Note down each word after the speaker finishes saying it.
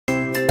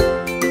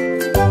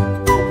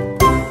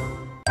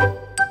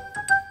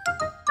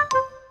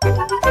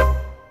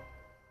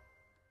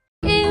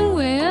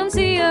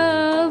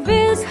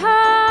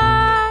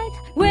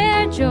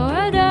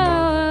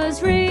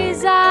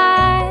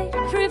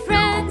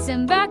Let's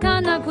embark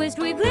on a quest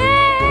with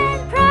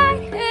glad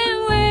pride,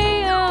 and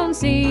we all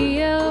see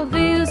your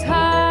views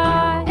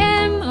high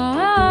and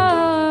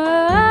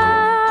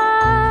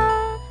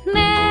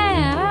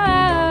max,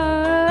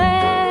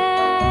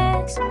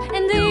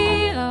 and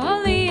the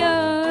only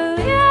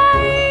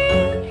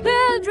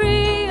the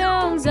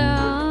dreams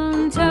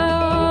untold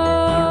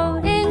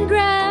in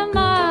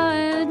grandma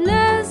and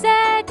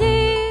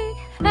necessity,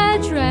 a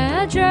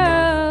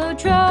treasure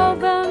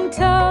trove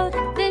untold,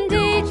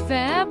 vintage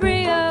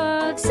fabric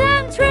of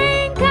some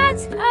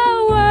trinkets,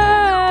 a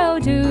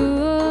world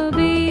to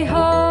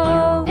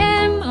behold,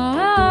 and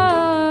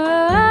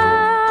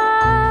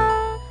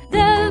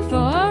the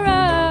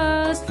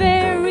forest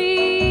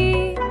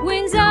fairy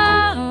winds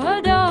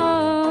are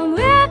dawn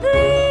with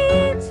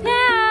leaves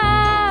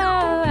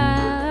now,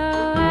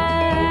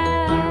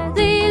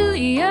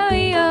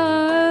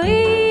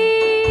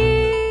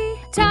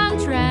 time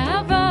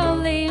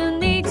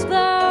traveling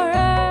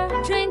explorer,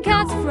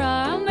 trinkets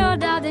from no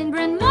doubt and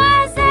brand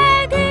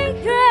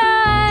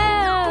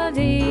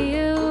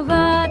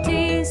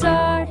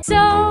so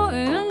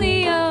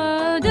only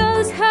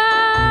those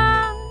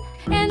hung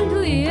and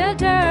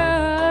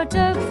glitter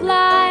to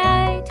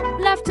flight,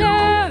 laughter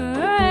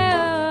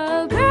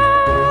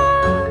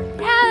grown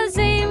as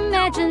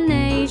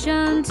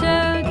imagination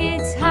took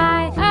its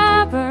height,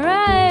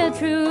 operated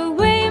through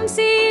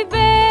whimsy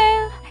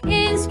veil,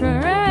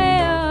 inspiration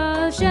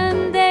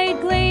they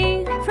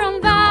glean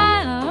from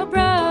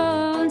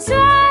vibrant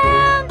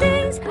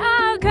surroundings,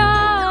 a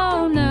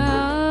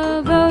carnival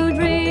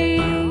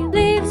dream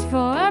lives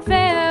for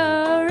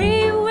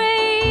fairy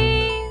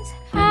wings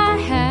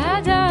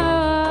ahead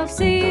of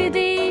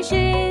city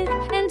shit,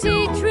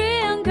 antique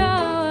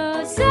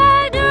trinkets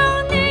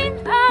adorning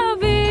a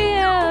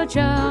village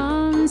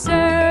on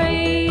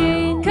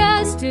serene.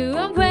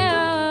 Costume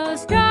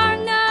Quest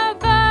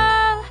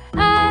Carnival,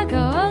 a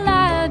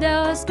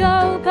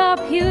kaleidoscope of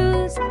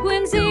hues,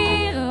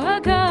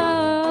 whimsical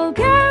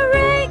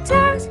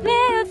characters,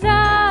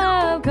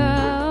 mythical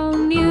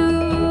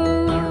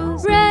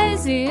muse,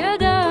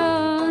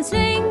 residents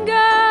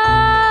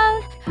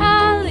single,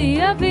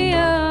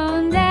 Olivia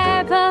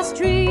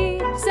tapestry,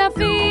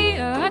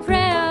 sapphire